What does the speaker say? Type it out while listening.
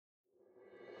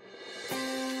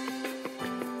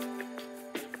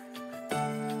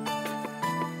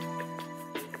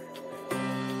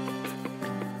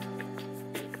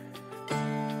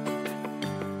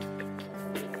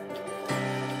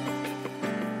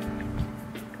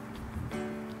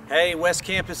Hey, West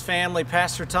Campus family,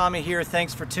 Pastor Tommy here.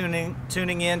 Thanks for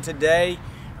tuning in today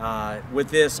with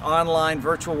this online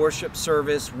virtual worship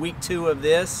service, week 2 of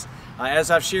this.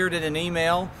 As I've shared in an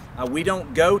email, we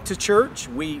don't go to church.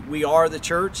 We are the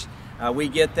church. We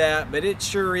get that, but it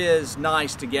sure is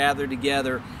nice to gather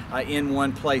together in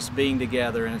one place, being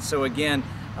together. And so again,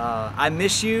 I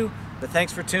miss you, but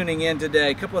thanks for tuning in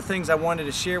today. A couple of things I wanted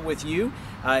to share with you.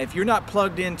 If you're not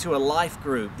plugged into a life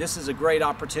group, this is a great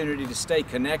opportunity to stay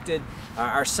connected.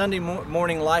 Our Sunday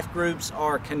morning life groups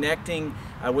are connecting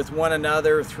with one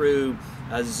another through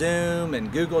Zoom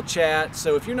and Google Chat.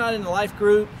 So if you're not in a life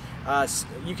group,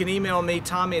 you can email me,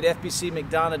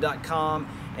 tommy@fbcmcdonough.com,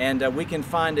 and we can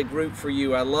find a group for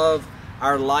you. I love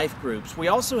our life groups. We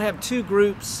also have two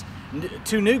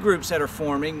new groups that are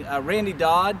forming. Randy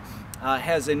Dodd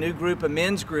has a new group, a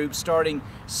men's group, starting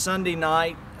Sunday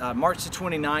night, March the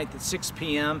 29th at 6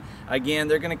 p.m. Again,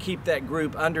 they're going to keep that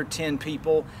group under 10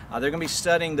 people. They're going to be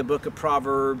studying the book of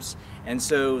Proverbs, and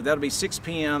so that'll be 6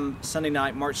 p.m. Sunday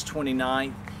night, March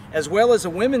 29th, as well as a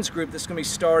women's group that's going to be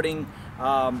starting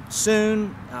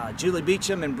soon. Julie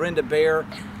Beecham and Brenda Bear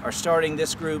are starting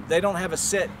this group. They don't have a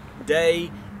set day,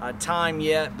 time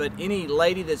yet, but any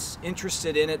lady that's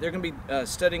interested in it, they're going to be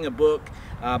studying a book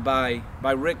by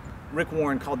Rick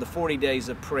Warren called The 40 Days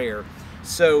of Prayer.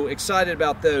 So excited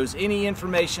about those. Any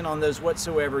information on those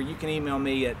whatsoever, you can email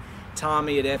me at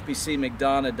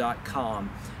tommy@fbcmcdonough.com.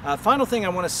 Final thing I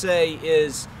want to say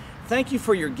is thank you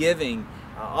for your giving.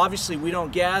 Obviously, we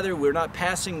don't gather, we're not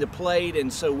passing the plate,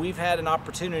 and so we've had an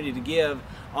opportunity to give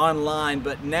online,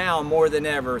 but now more than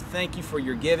ever, thank you for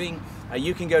your giving.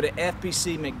 You can go to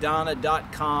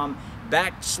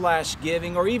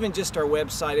fbcmcdonough.com/giving, or even just our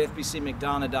website,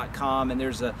 fbcmcdonough.com, and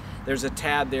there's a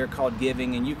tab there called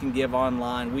Giving, and you can give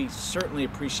online. We certainly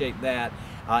appreciate that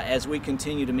as we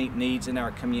continue to meet needs in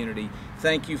our community.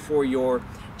 Thank you for your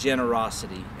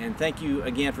generosity, and thank you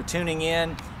again for tuning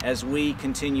in as we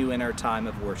continue in our time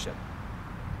of worship.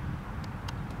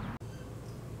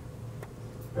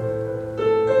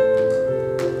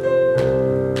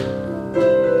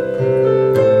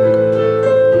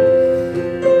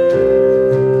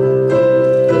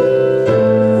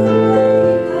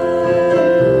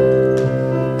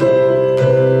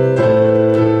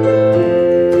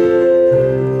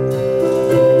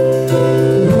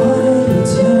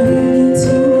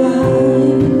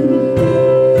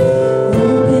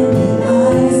 Open the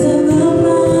eyes of the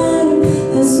blind.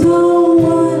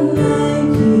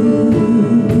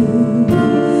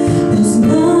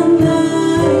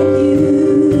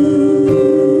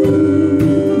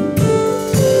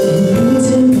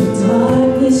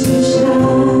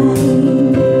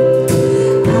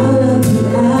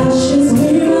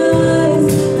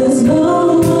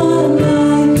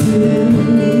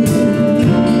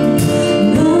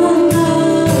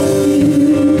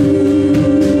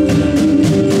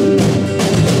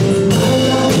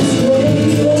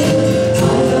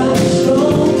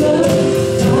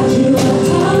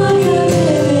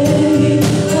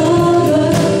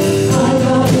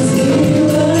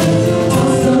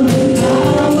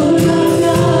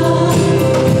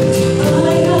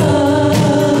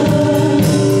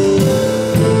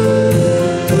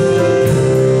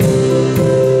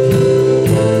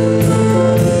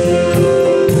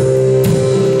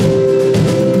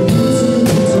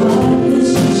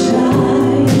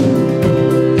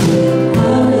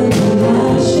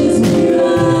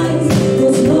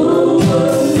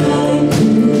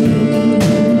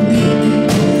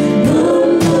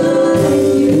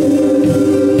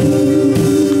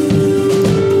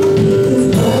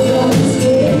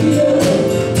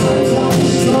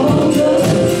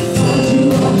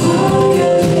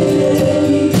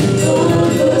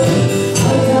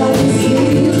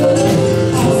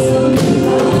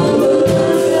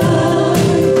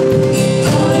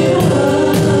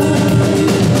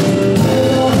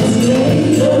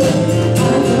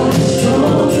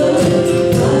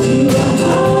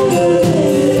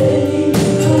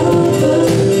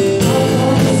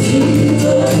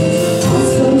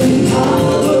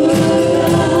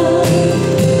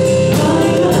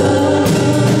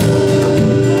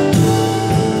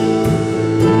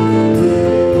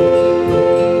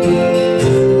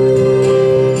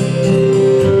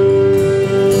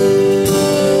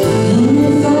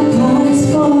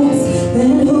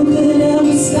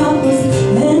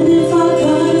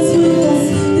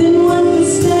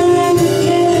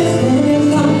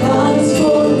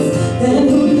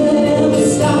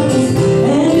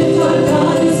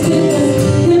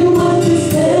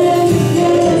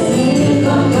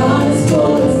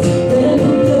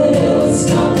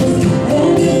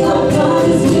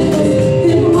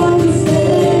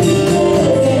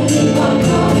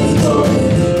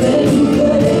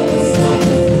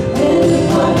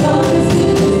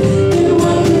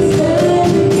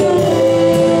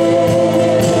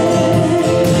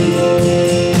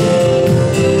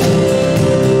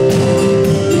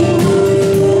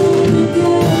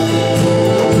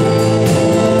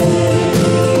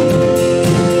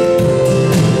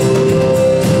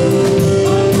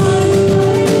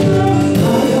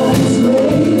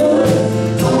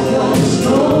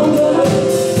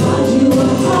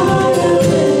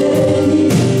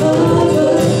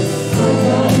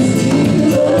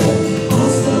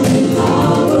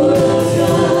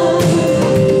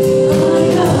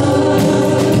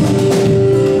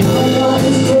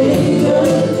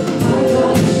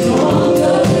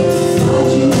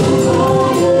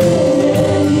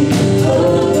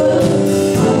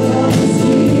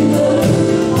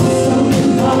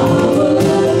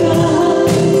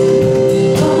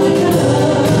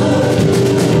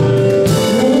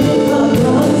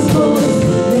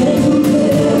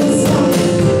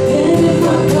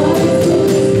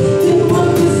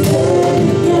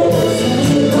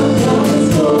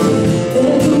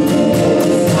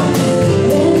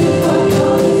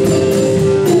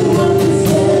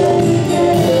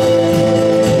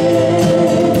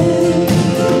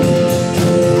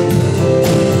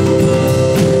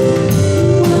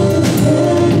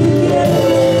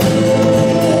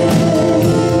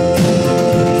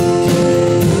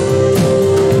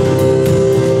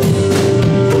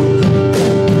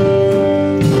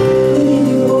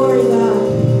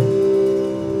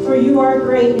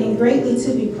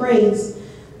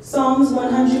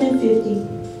 150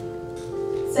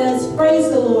 says, praise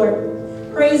the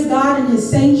Lord. Praise God in his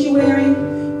sanctuary.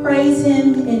 Praise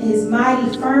him in his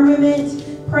mighty firmament.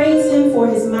 Praise him for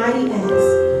his mighty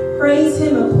acts. Praise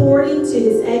him according to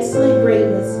his excellent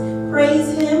greatness.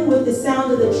 Praise him with the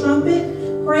sound of the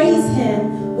trumpet. Praise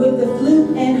him with the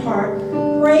flute and harp.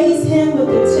 Praise him with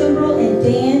the timbrel and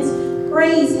dance.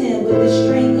 Praise him with the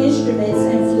string instruments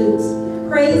and flutes.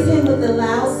 Praise him with the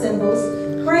loud cymbals.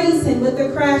 Praise him with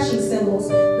the crashing cymbals.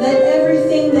 Let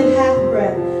everything that hath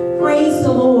breath praise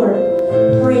the Lord.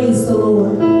 Praise the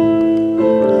Lord.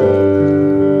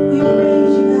 We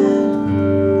praise you, God.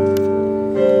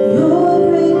 Your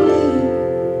great name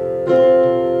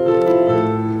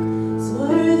is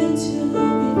worthy to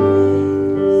be praised.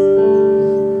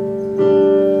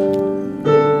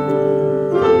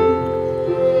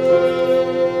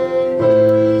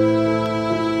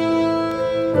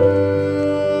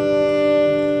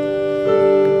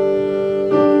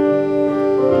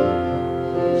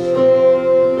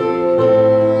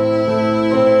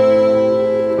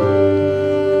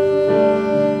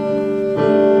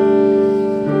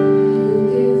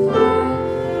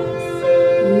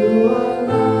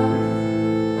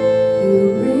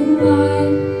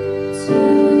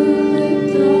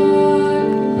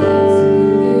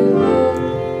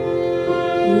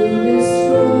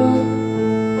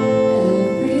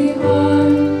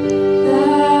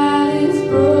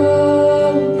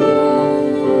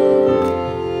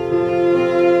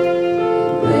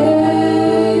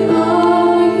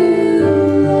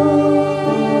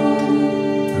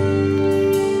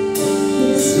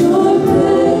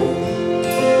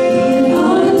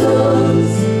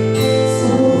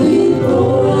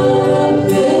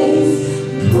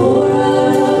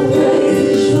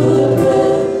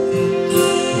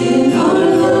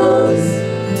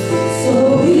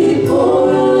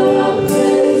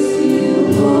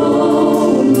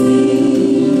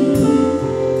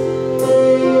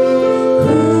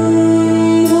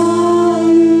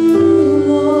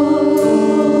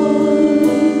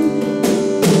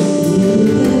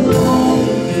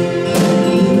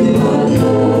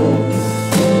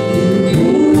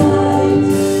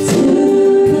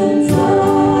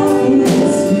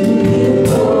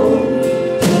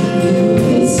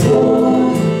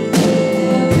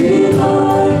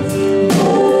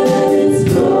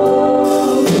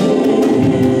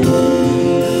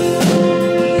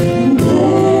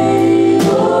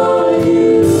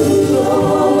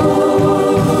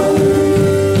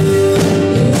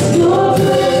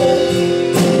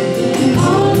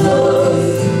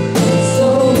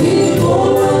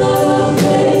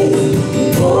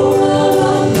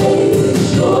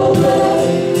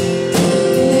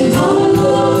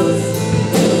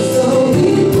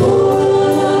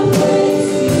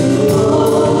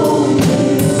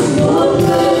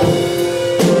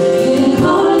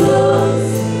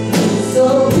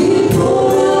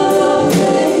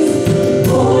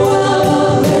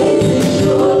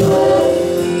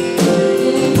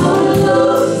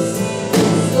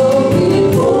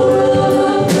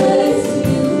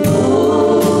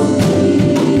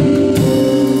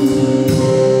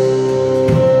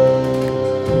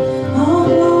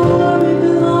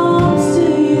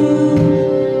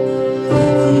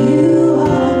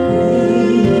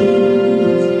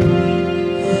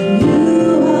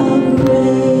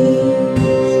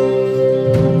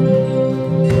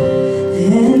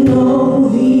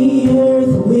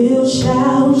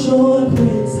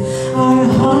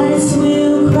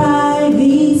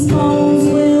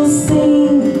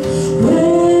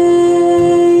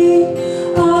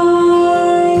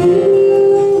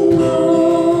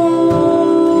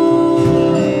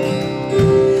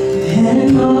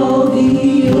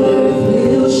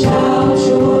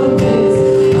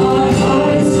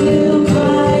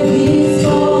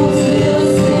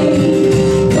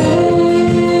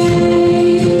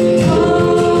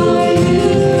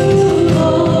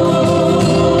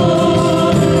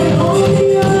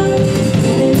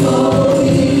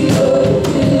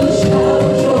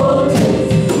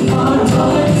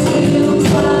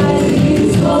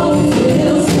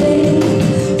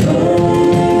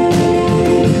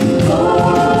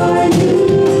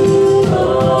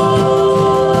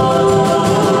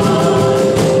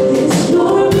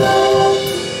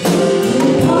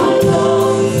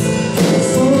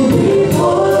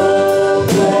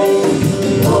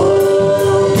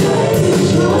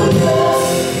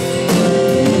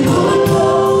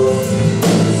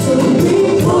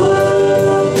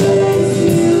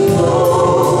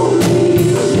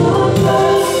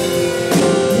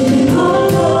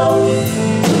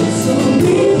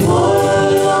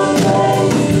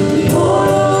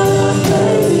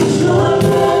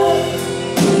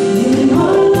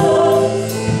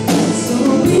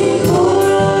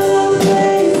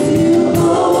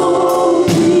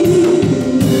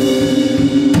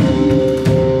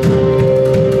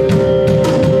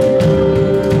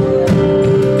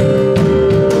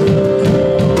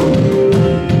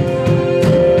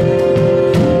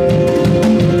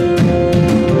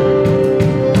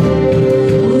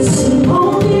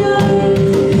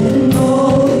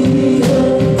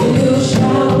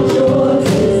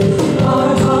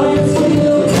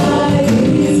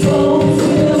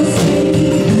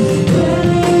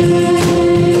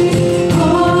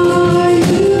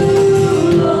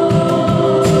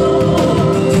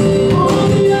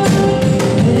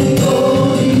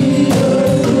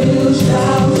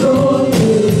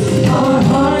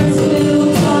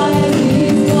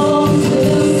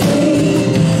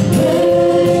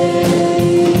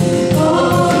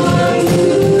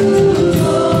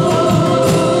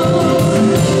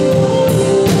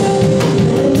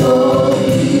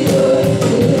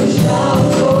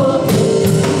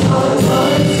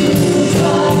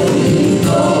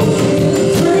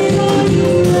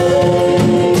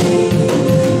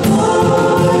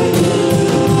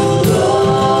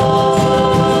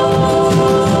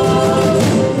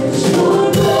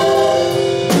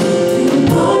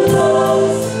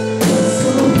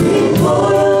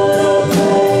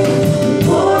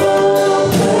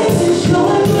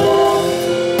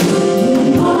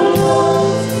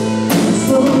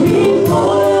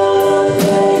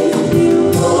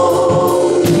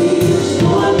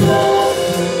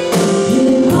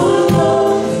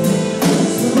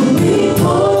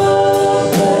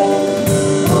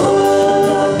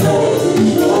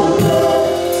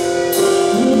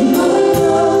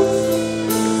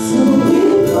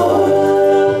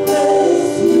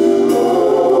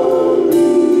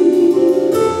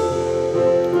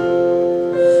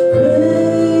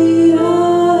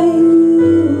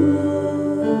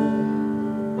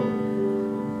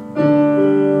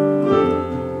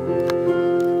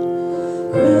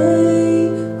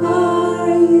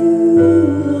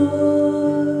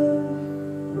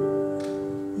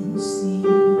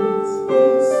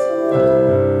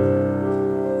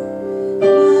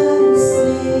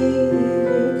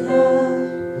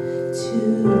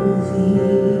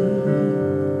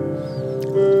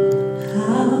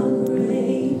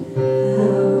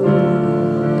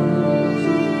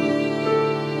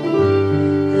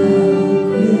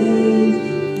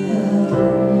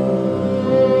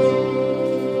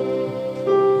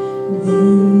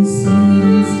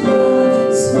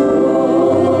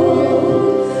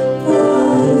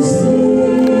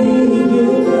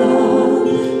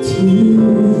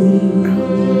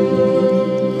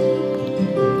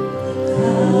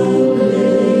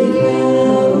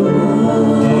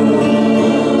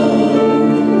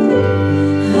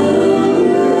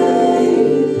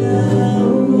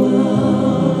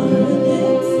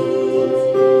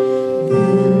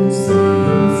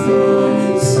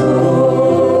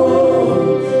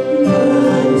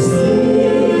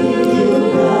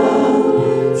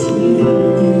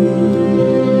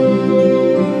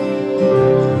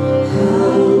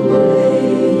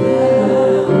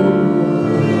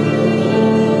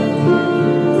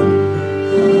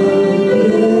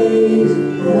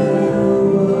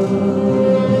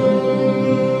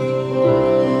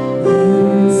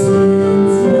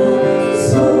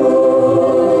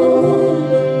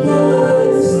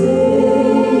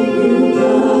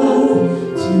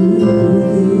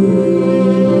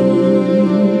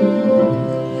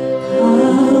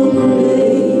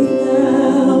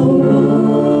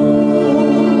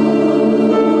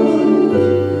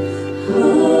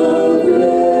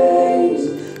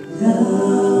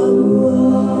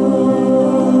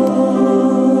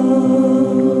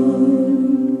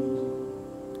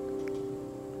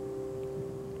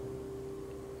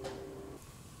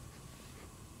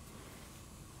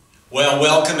 Well,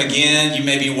 welcome again. You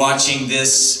may be watching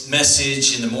this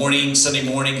message in the morning, Sunday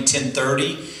morning at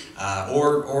 10:30,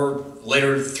 or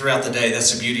later throughout the day.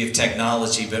 That's the beauty of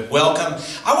technology. But welcome.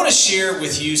 I want to share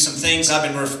with you some things I've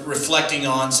been reflecting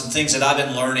on, some things that I've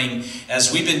been learning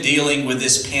as we've been dealing with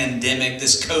this pandemic,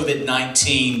 this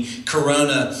COVID-19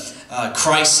 corona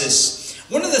crisis.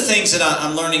 One of the things that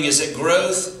I'm learning is that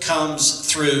growth comes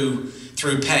through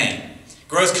pain.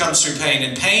 Growth comes through pain,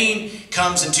 and pain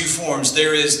comes in two forms.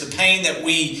 There is the pain that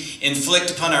we inflict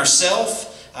upon ourselves.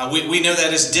 We know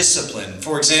that as discipline.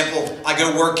 For example, I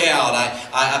go work out,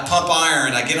 I pump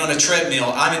iron, I get on a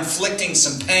treadmill. I'm inflicting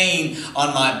some pain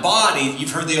on my body.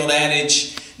 You've heard the old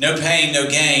adage, no pain, no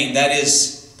gain. That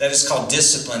is called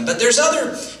discipline. But there's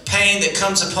other pain that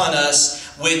comes upon us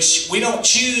which we don't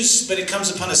choose, but it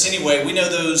comes upon us anyway. We know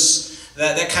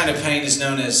that kind of pain is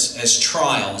known as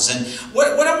trials. And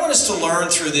what I want us to learn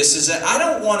through this is that I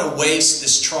don't want to waste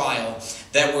this trial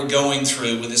that we're going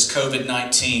through with this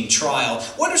COVID-19 trial.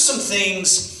 What are some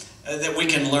things that we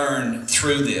can learn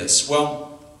through this?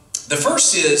 Well, the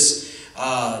first is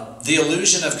the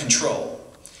illusion of control.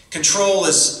 Control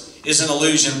is an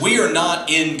illusion. We are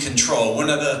not in control.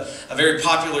 A very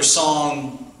popular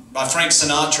song by Frank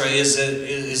Sinatra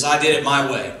is I Did It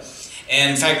My Way.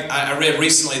 And in fact, I read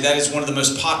recently that is one of the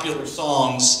most popular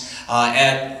songs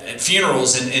at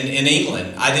funerals in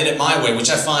England. I Did It My Way, which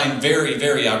I find very,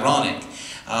 very ironic.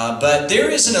 But there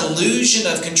is an illusion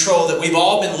of control that we've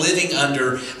all been living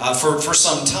under for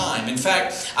some time. In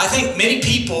fact, I think many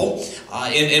people,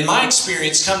 in my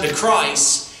experience, come to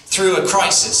Christ through a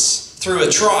crisis, through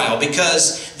a trial,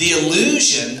 because the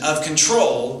illusion of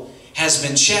control has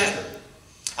been shattered.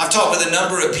 I've talked with a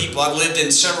number of people. I've lived in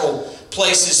several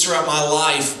places throughout my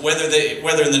life, whether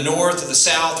in the north or the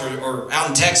south or out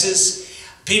in Texas.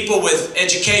 People with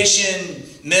education,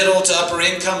 middle to upper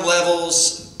income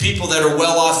levels, people that are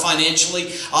well off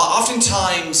financially,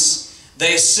 oftentimes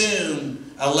they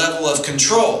assume a level of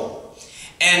control.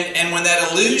 And when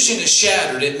that illusion is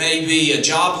shattered, it may be a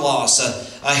job loss,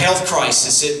 a health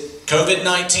crisis,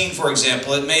 COVID-19 for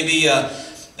example, it may be a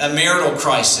marital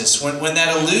crisis. When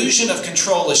that illusion of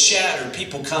control is shattered,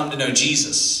 people come to know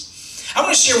Jesus. I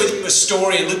want to share with you a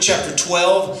story in Luke chapter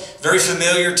 12, very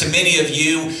familiar to many of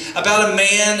you, about a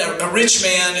man, a rich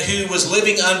man who was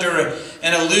living under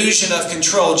an illusion of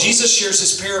control. Jesus shares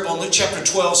this parable in Luke chapter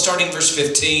 12, starting verse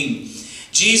 15.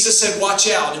 Jesus said, watch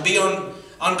out and be on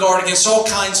guard against all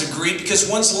kinds of greed, because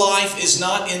one's life is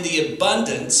not in the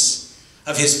abundance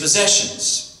of his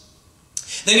possessions.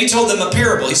 Then he told them a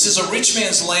parable. He says, a rich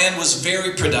man's land was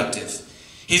very productive.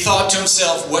 He thought to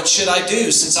himself, what should I do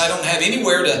since I don't have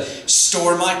anywhere to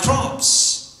store my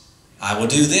crops? I will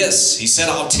do this. He said,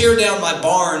 I'll tear down my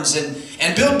barns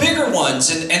and build bigger ones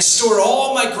and store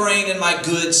all my grain and my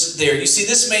goods there. You see,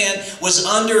 this man was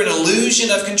under an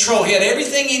illusion of control. He had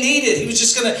everything he needed. He was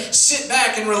just going to sit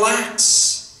back and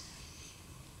relax.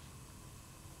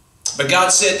 But God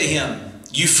said to him,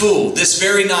 "You fool, this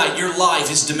very night your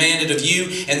life is demanded of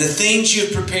you, and the things you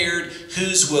have prepared,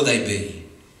 whose will they be?"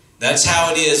 That's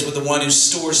how it is with the one who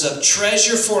stores up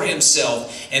treasure for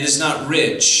himself and is not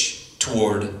rich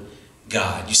toward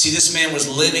God. You see, this man was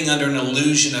living under an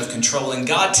illusion of control, and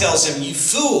God tells him, "You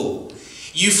fool,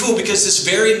 because this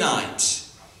very night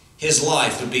his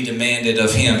life would be demanded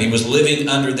of him." He was living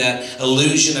under that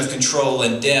illusion of control,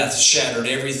 and death shattered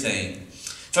everything.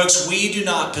 Folks, we do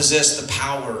not possess the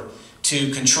power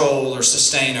to control or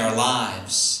sustain our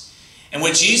lives. And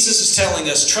what Jesus is telling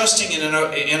us, trusting in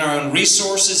our own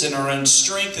resources and our own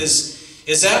strength,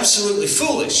 is absolutely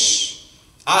foolish.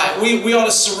 We ought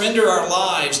to surrender our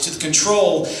lives to the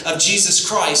control of Jesus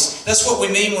Christ. That's what we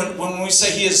mean when we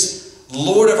say He is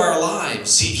Lord of our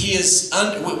lives.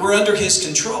 We're under His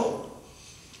control.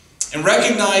 And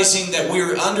recognizing that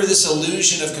we're under this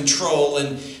illusion of control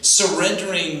and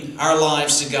surrendering our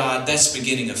lives to God, that's the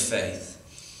beginning of faith.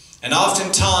 And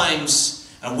oftentimes,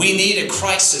 we need a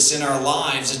crisis in our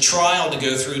lives, a trial to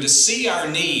go through to see our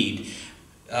need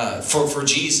for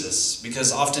Jesus.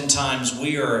 Because oftentimes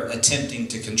we are attempting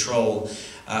to control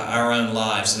our own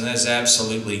lives, and that is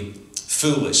absolutely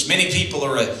foolish. Many people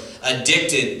are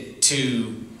addicted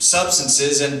to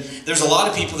substances, and there's a lot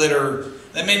of people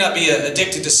that may not be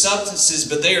addicted to substances,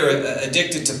 but they are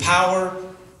addicted to power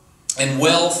and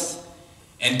wealth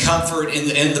and comfort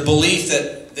in the belief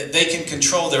that they can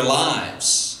control their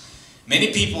lives. Many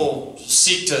people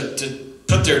seek to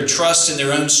put their trust in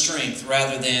their own strength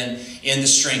rather than in the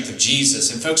strength of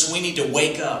Jesus. And folks, we need to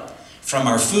wake up from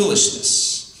our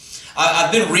foolishness.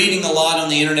 I've been reading a lot on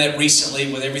the internet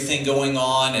recently with everything going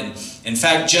on, and in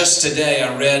fact, just today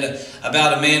I read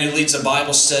about a man who leads a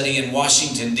Bible study in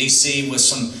Washington, D.C. with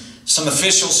some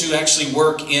officials who actually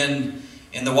work in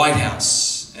the White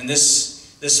House. And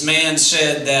this man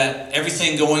said that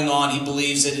everything going on, he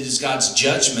believes that it is God's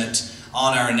judgment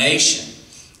on our nation.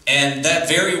 And that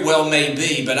very well may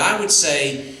be, but I would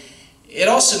say it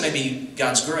also may be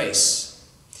God's grace.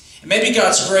 It may be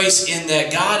God's grace in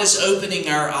that God is opening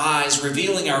our eyes,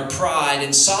 revealing our pride,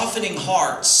 and softening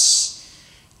hearts,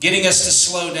 getting us to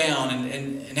slow down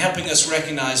and helping us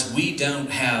recognize we don't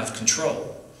have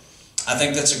control. I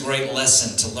think that's a great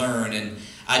lesson to learn, and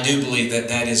I do believe that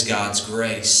that is God's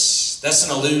grace. That's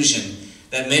an illusion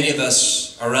that many of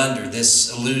us are under, this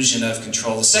illusion of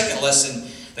control. The second lesson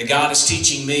that God is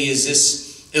teaching me is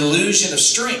this illusion of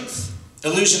strength.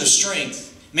 Illusion of strength.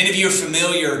 Many of you are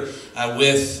familiar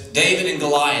with David and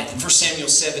Goliath in 1 Samuel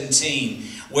 17,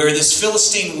 where this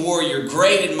Philistine warrior,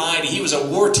 great and mighty, he was a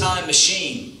wartime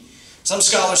machine. Some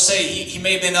scholars say he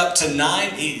may have been up to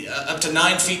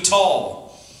 9 feet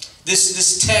tall.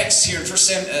 This text here in 1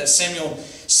 Samuel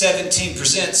 17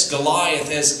 presents Goliath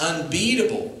as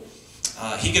unbeatable.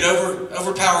 He could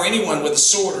overpower anyone with a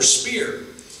sword or spear.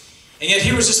 And yet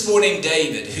here was this boy named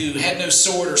David who had no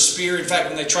sword or spear. In fact,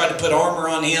 when they tried to put armor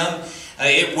on him,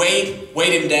 it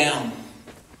weighed him down.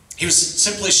 He was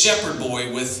simply a shepherd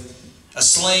boy with a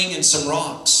sling and some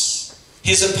rocks.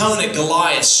 His opponent,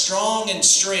 Goliath, strong in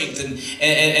strength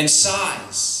and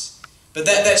size. But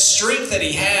that strength that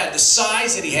he had, the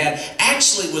size that he had,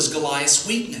 actually was Goliath's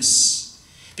weakness.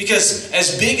 Because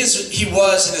as big as he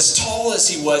was and as tall as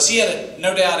he was, he had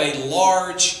no doubt a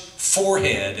large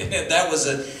forehead. That was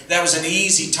an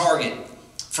easy target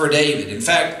for David. In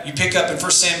fact, you pick up in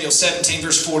 1 Samuel 17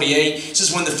 verse 48, it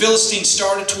says, when the Philistines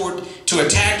started to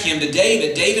attack him,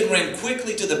 David ran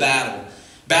quickly to the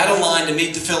battle line to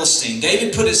meet the Philistine.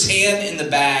 David put his hand in the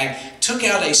bag, took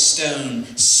out a stone,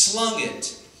 slung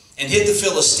it, and hit the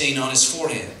Philistine on his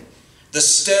forehead. The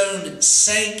stone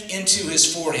sank into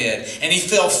his forehead, and he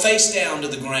fell face down to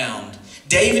the ground.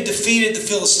 David defeated the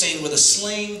Philistine with a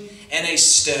sling and a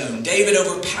stone. David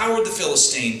overpowered the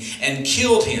Philistine and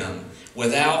killed him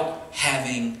without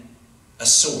having a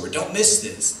sword. Don't miss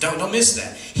this. Don't miss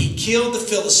that. He killed the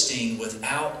Philistine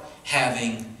without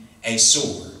having a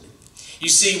sword. You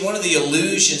see, one of the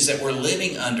illusions that we're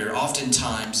living under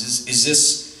oftentimes is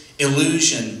this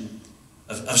illusion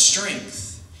of strength.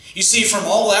 You see, from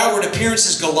all outward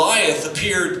appearances, Goliath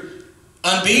appeared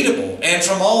unbeatable. And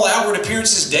from all outward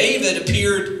appearances, David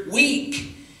appeared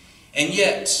weak. And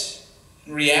yet,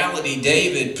 in reality,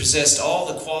 David possessed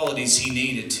all the qualities he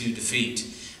needed to defeat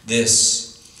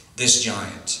this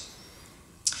giant.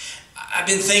 I've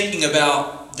been thinking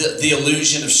about the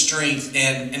illusion of strength,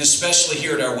 and especially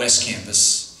here at our West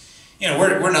Campus. You know,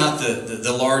 we're not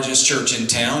the largest church in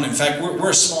town. In fact, we're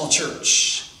a small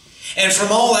church. And from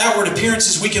all outward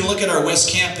appearances, we can look at our West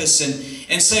Campus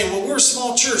and say, well, we're a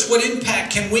small church. What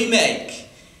impact can we make?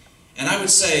 And I would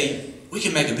say, we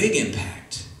can make a big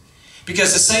impact.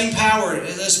 Because the same power,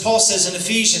 as Paul says in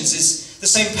Ephesians, is the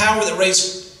same power that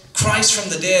raised Christ from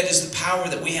the dead is the power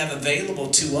that we have available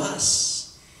to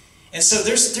us. And so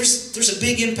there's a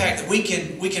big impact that we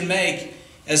can make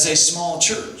as a small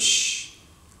church.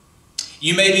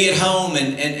 You may be at home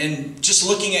and just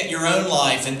looking at your own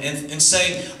life and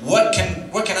saying, what can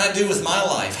I do with my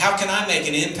life? How can I make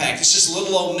an impact? It's just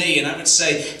little old me. And I would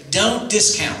say, don't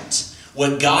discount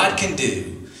what God can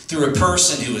do through a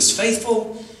person who is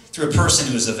faithful, through a person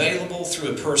who is available,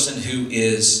 through a person who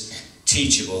is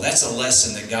teachable. That's a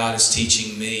lesson that God is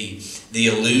teaching me, the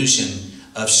illusion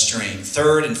of strength.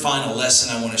 Third and final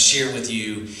lesson I want to share with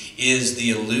you is the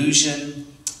illusion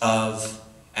of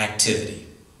activity.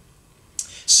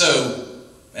 So,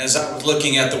 as I was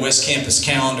looking at the West Campus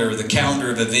calendar, the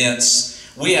calendar of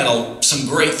events, we had some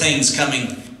great things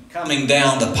coming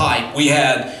down the pipe. We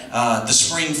had the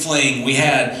Spring Fling. We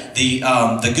had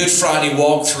the Good Friday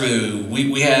walkthrough.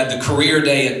 We had the Career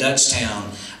Day at Dutchtown.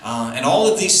 And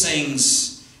all of these things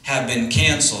have been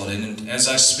canceled. And as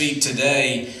I speak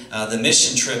today, the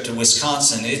mission trip to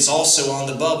Wisconsin, it's also on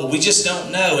the bubble. We just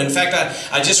don't know. In fact,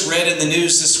 I just read in the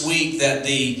news this week that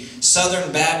the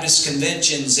Southern Baptist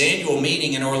Convention's annual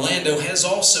meeting in Orlando has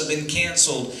also been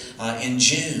canceled in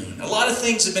June. A lot of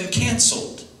things have been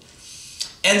canceled.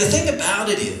 And the thing about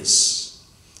it is,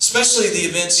 especially the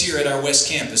events here at our West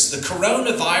Campus, the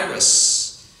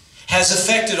coronavirus has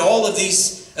affected all of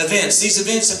these events. These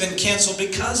events have been canceled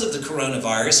because of the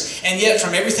coronavirus, and yet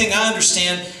from everything I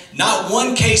understand, not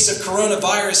one case of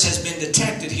coronavirus has been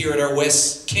detected here at our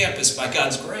West Campus by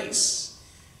God's grace.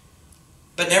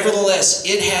 But nevertheless,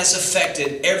 it has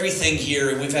affected everything here,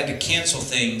 and we've had to cancel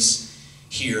things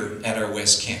here at our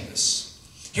West Campus.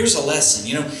 Here's a lesson.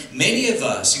 You know, many of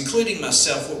us, including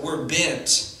myself, we're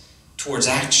bent towards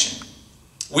action.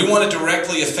 We want to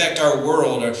directly affect our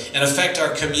world and affect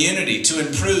our community, to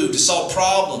improve, to solve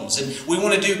problems. And we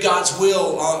want to do God's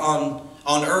will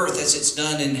on earth as it's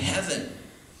done in heaven.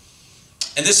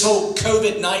 And this whole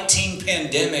COVID-19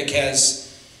 pandemic has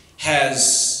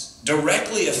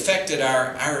directly affected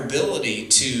our ability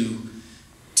to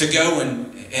go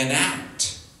and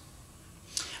act.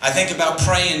 I think about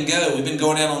Pray and Go. We've been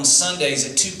going out on Sundays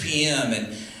at 2 p.m.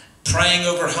 and praying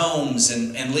over homes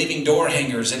and leaving door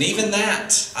hangers. And even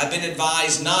that, I've been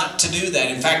advised not to do that.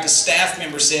 In fact, a staff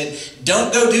member said,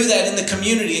 don't go do that in the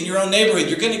community, in your own neighborhood.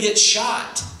 You're going to get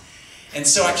shot. And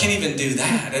so I can't even do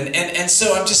that. And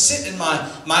so I'm just sitting in my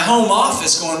home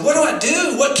office going, what do I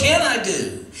do? What can I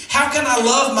do? How can I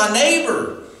love my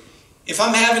neighbor if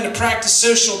I'm having to practice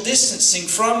social distancing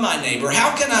from my neighbor?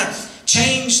 How can I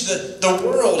change the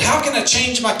world? How can I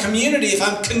change my community if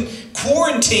I'm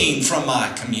quarantined from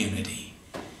my community?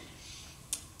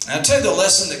 And I'll tell you the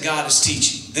lesson that God is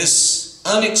teaching. This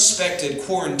unexpected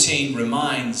quarantine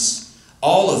reminds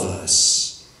all of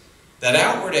us that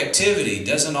outward activity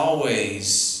doesn't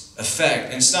always affect,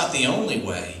 and it's not the only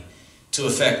way to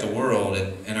affect the world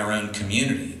and our own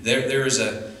community. There's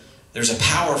a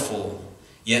powerful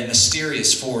yet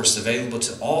mysterious force available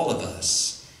to all of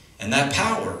us, and that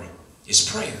power is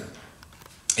prayer.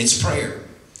 It's prayer.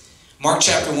 Mark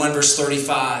chapter 1 verse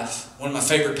 35, one of my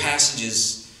favorite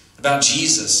passages about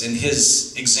Jesus and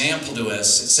his example to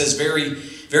us. It says, very,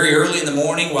 very early in the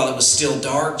morning, while it was still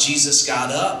dark, Jesus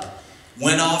got up,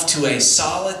 went off to a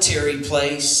solitary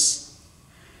place,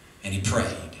 and he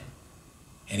prayed.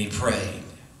 And he prayed.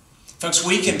 Folks,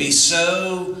 we can be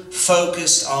so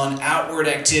focused on outward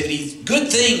activity,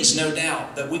 good things no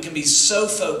doubt, but we can be so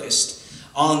focused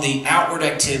on the outward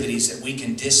activities that we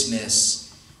can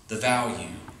dismiss the value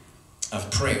of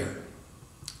prayer.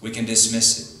 We can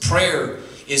dismiss it. Prayer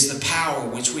is the power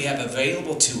which we have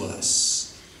available to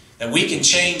us, that we can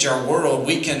change our world,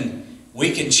 we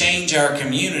can change our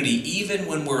community even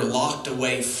when we're locked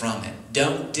away from it.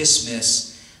 Don't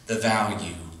dismiss the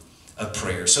value of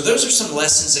prayer. So those are some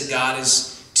lessons that God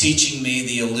is teaching me: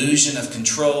 the illusion of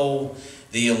control,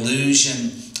 the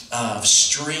illusion of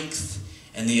strength,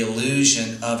 and the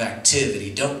illusion of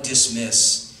activity. Don't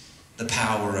dismiss the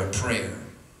power of prayer.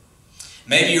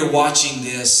 Maybe you're watching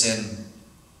this and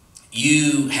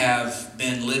you have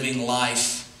been living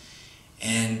life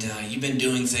and you've been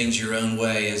doing things your own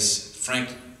way, as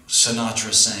Frank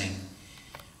Sinatra sang.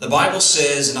 The Bible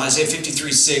says in Isaiah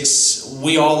 53:6,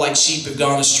 we all like sheep have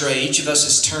gone astray. Each of us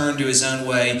has turned to his own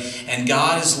way, and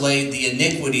God has laid the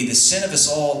iniquity, the sin of us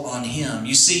all, on him.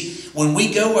 You see, when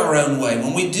we go our own way,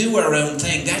 when we do our own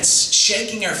thing, that's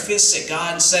shaking our fists at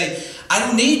God and say, I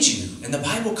don't need you. And the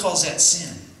Bible calls that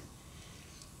sin.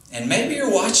 And maybe you're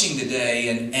watching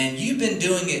today and you've been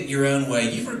doing it your own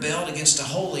way. You've rebelled against a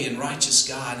holy and righteous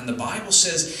God. And the Bible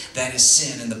says that is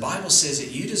sin. And the Bible says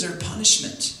that you deserve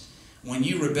punishment when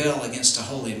you rebel against a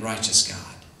holy and righteous God.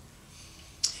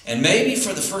 And maybe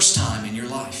for the first time in your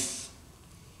life,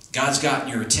 God's gotten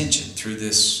your attention through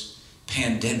this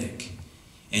pandemic.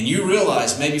 And you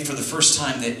realize maybe for the first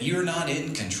time that you're not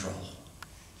in control.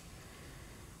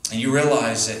 And you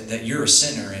realize that you're a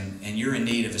sinner and you're in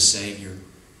need of a Savior.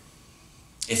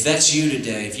 If that's you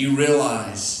today, if you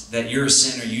realize that you're a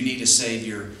sinner, you need a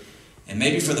Savior, and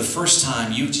maybe for the first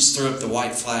time you just throw up the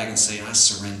white flag and say, I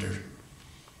surrender.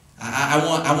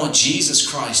 I want Jesus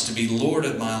Christ to be Lord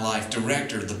of my life,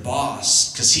 director, the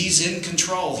boss, because He's in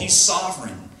control. He's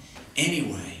sovereign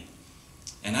anyway.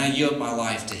 And I yield my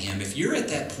life to Him. If you're at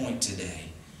that point today,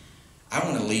 I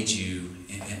want to lead you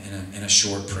in a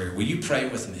short prayer. Will you pray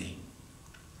with me?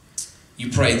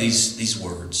 You pray these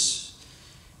words.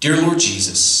 Dear Lord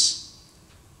Jesus,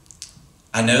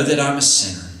 I know that I'm a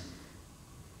sinner.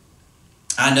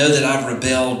 I know that I've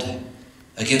rebelled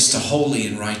against a holy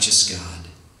and righteous God.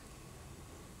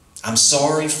 I'm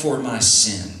sorry for my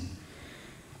sin.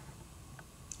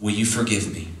 Will you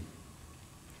forgive me?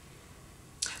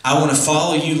 I want to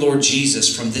follow you, Lord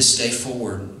Jesus, from this day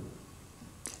forward.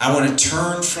 I want to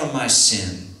turn from my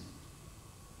sin.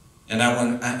 And I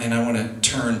want to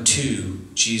turn to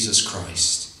Jesus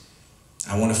Christ.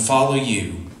 I want to follow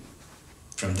you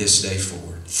from this day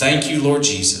forward. Thank you, Lord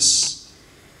Jesus,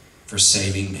 for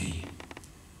saving me.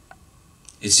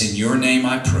 It's in your name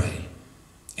I pray.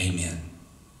 Amen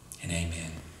and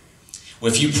amen.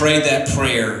 Well, if you prayed that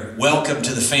prayer, welcome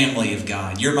to the family of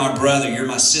God. You're my brother. You're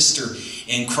my sister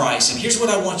in Christ. And here's what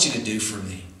I want you to do for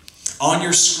me. On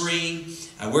your screen,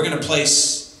 we're going to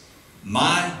place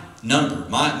my number,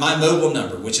 my mobile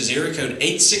number, which is area code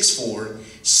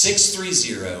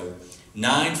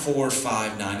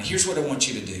 864-630-9459. Here's what I want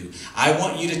you to do. I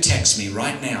want you to text me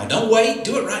right now. Don't wait.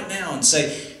 Do it right now and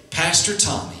say, Pastor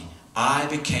Tommy, I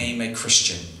became a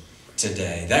Christian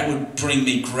today. That would bring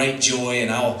me great joy,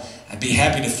 and I'd be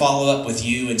happy to follow up with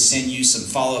you and send you some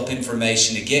follow-up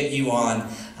information to get you on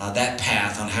that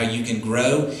path on how you can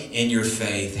grow in your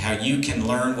faith, how you can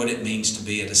learn what it means to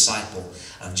be a disciple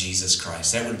of Jesus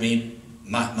Christ. That would be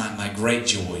my great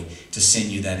joy to send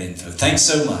you that info. Thanks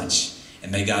so much,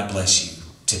 and may God bless you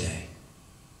today.